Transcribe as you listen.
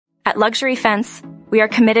At Luxury Fence, we are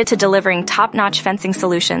committed to delivering top-notch fencing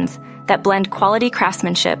solutions that blend quality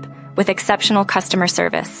craftsmanship with exceptional customer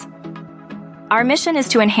service. Our mission is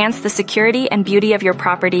to enhance the security and beauty of your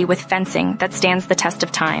property with fencing that stands the test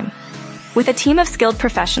of time. With a team of skilled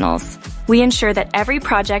professionals, we ensure that every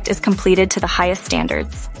project is completed to the highest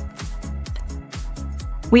standards.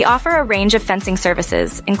 We offer a range of fencing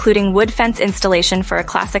services, including wood fence installation for a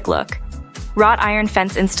classic look, wrought iron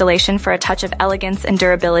fence installation for a touch of elegance and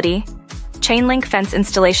durability, chain link fence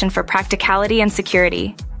installation for practicality and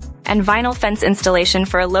security, and vinyl fence installation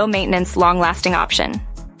for a low-maintenance, long-lasting option.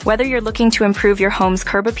 Whether you're looking to improve your home's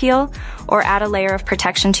curb appeal or add a layer of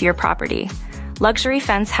protection to your property, Luxury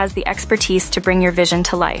Fence has the expertise to bring your vision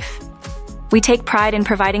to life. We take pride in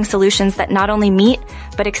providing solutions that not only meet,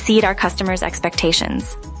 but exceed our customers'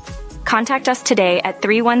 expectations. Contact us today at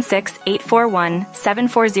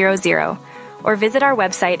 316-841-7400 or visit our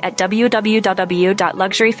website at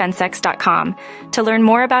www.luxuryfencex.com to learn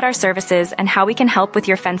more about our services and how we can help with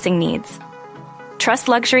your fencing needs. Trust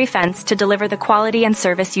Luxury Fence to deliver the quality and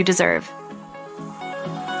service you deserve.